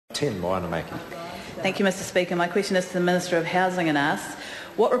10, Moana Mackey. Thank you, Mr Speaker. My question is to the Minister of Housing and asks,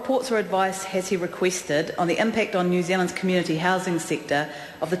 what reports or advice has he requested on the impact on New Zealand's community housing sector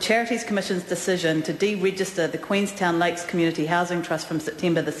of the Charities Commission's decision to deregister the Queenstown Lakes Community Housing Trust from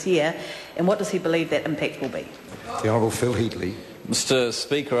September this year, and what does he believe that impact will be? The Honourable Phil Heatley. Mr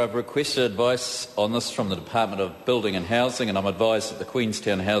Speaker, I've requested advice on this from the Department of Building and Housing, and I'm advised that the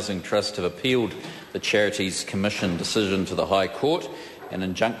Queenstown Housing Trust have appealed the Charities Commission decision to the High Court, and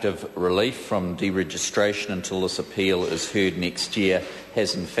injunctive relief from deregistration until this appeal is heard next year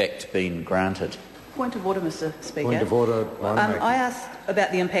has in fact been granted. Point of order, Mr Speaker. Point of order, I asked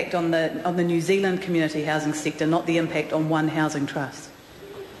about the impact on the New Zealand community housing sector, not the impact on one housing trust.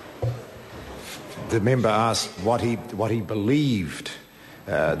 The member asked what he believed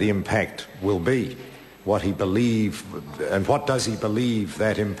the impact will be, what he believed, and what does he believe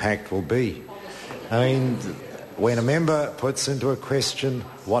that impact will be. I mean, when a member puts into a question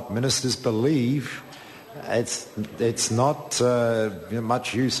what ministers believe, it's not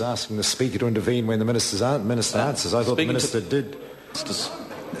much use asking the Speaker to intervene when the minister answers. I thought the minister did.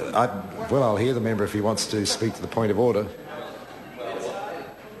 I'll hear the member if he wants to speak to the point of order.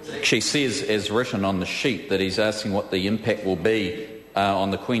 She says, as written on the sheet, that he's asking what the impact will be on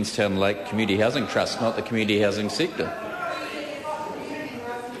the Queenstown Lake Community Housing Trust, not the community housing sector.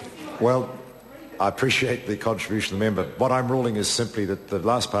 Well, I appreciate the contribution of the member. What I'm ruling is simply that the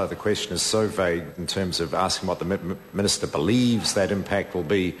last part of the question is so vague in terms of asking what the minister believes that impact will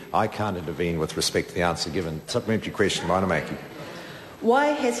be. I can't intervene with respect to the answer given. Supplementary question, Moana Mackey. Why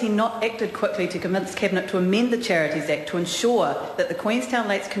has he not acted quickly to convince Cabinet to amend the Charities Act to ensure that the Queenstown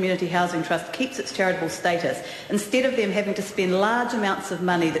Lakes Community Housing Trust keeps its charitable status, instead of them having to spend large amounts of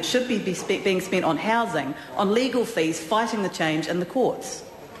money that should be being spent on housing, on legal fees, fighting the change in the courts?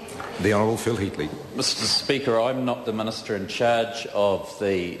 The Honourable Phil Heatley. Mr Speaker, I'm not the Minister in charge of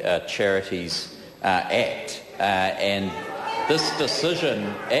the Charities Act, and this decision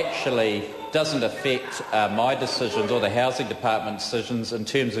actually doesn't affect my decisions or the Housing Department's decisions in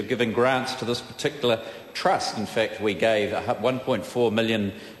terms of giving grants to this particular trust. In fact, we gave $1.4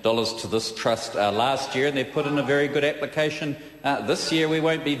 million to this trust last year, and they've put in a very good application this year. We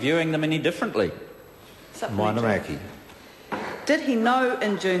won't be viewing them any differently. Moana Mackey. Did he know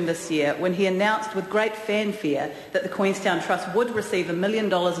in June this year, when he announced with great fanfare that the Queenstown Trust would receive $1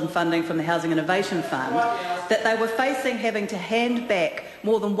 million in funding from the Housing Innovation Fund, that they were facing having to hand back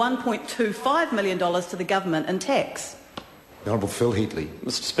more than $1.25 million to the government in tax? The Honourable Phil Heatley.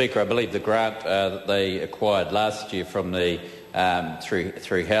 Mr Speaker, I believe the grant that they acquired last year from the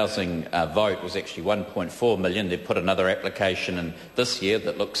through housing vote was actually $1.4 million. They've put another application in this year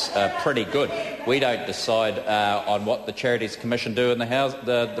that looks pretty good. We don't decide on what the Charities Commission do in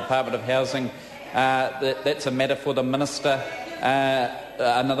the Department of Housing. That's a matter for the minister,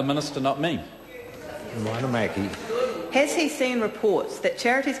 another minister, not me. Moana Mackey. Has he seen reports that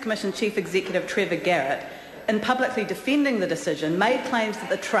Charities Commission Chief Executive Trevor Garrett, in publicly defending the decision, made claims that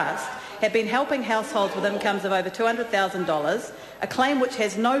the Trust had been helping households with incomes of over $200,000, a claim which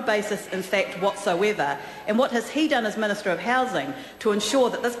has no basis in fact whatsoever? And what has he done as Minister of Housing to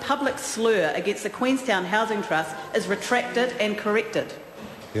ensure that this public slur against the Queenstown Housing Trust is retracted and corrected?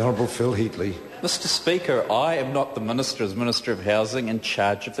 The Honourable Phil Heatley. Mr Speaker, I am not the Minister as Minister of Housing in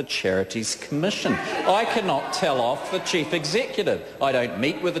charge of the Charities Commission. I cannot tell off the Chief Executive. I don't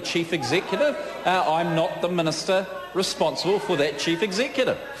meet with the Chief Executive. I'm not the Minister responsible for that Chief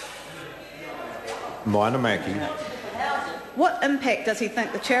Executive. Moana Mackey. What impact does he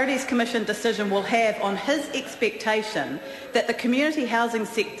think the Charities Commission decision will have on his expectation that the community housing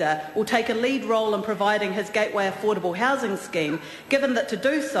sector will take a lead role in providing his Gateway Affordable Housing Scheme, given that to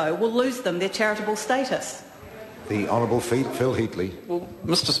do so will lose them their charitable status? The Honourable Phil Heatley. Well,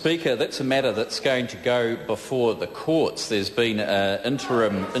 Mr Speaker, that's a matter that's going to go before the courts. There's been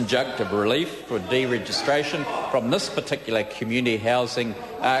interim injunctive relief for deregistration from this particular community housing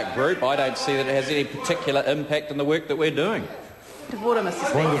group. I don't see that it has any particular impact on the work that we're doing. Point of order, Mr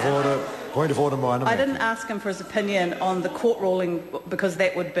Speaker. Point of order, Moana Mackey. I didn't ask him for his opinion on the court ruling because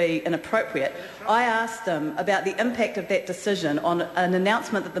that would be inappropriate. I asked him about the impact of that decision on an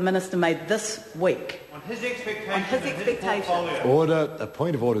announcement that the Minister made this week. On his expectations. Order. A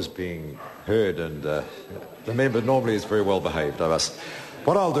point of order is being heard, and the member normally is very well behaved, I must.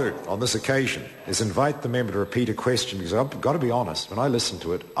 What I'll do on this occasion is invite the member to repeat a question, because I've got to be honest, when I listened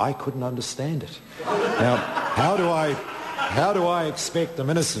to it, I couldn't understand it. Now, how do I expect the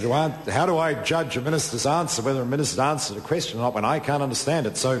minister to answer? How do I judge a minister's answer, whether a minister answered a question or not, when I can't understand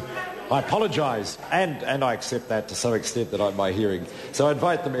it? So I apologise, and I accept that to some extent that I'm my hearing. So I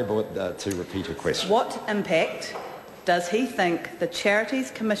invite the member to repeat her question. What impact does he think the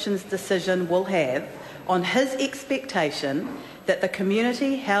Charities Commission's decision will have on his expectation that the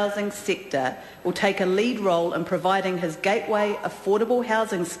community housing sector will take a lead role in providing his gateway affordable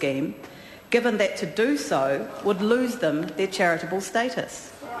housing scheme, given that to do so would lose them their charitable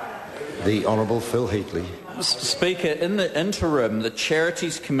status? The Honourable Phil Heatley. Mr. Speaker, in the interim, the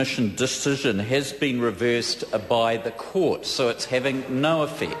Charities Commission decision has been reversed by the court, so it's having no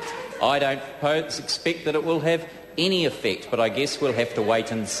effect. I don't expect that it will have any effect, but I guess we'll have to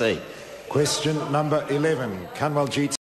wait and see. Question number 11, Kanwaljit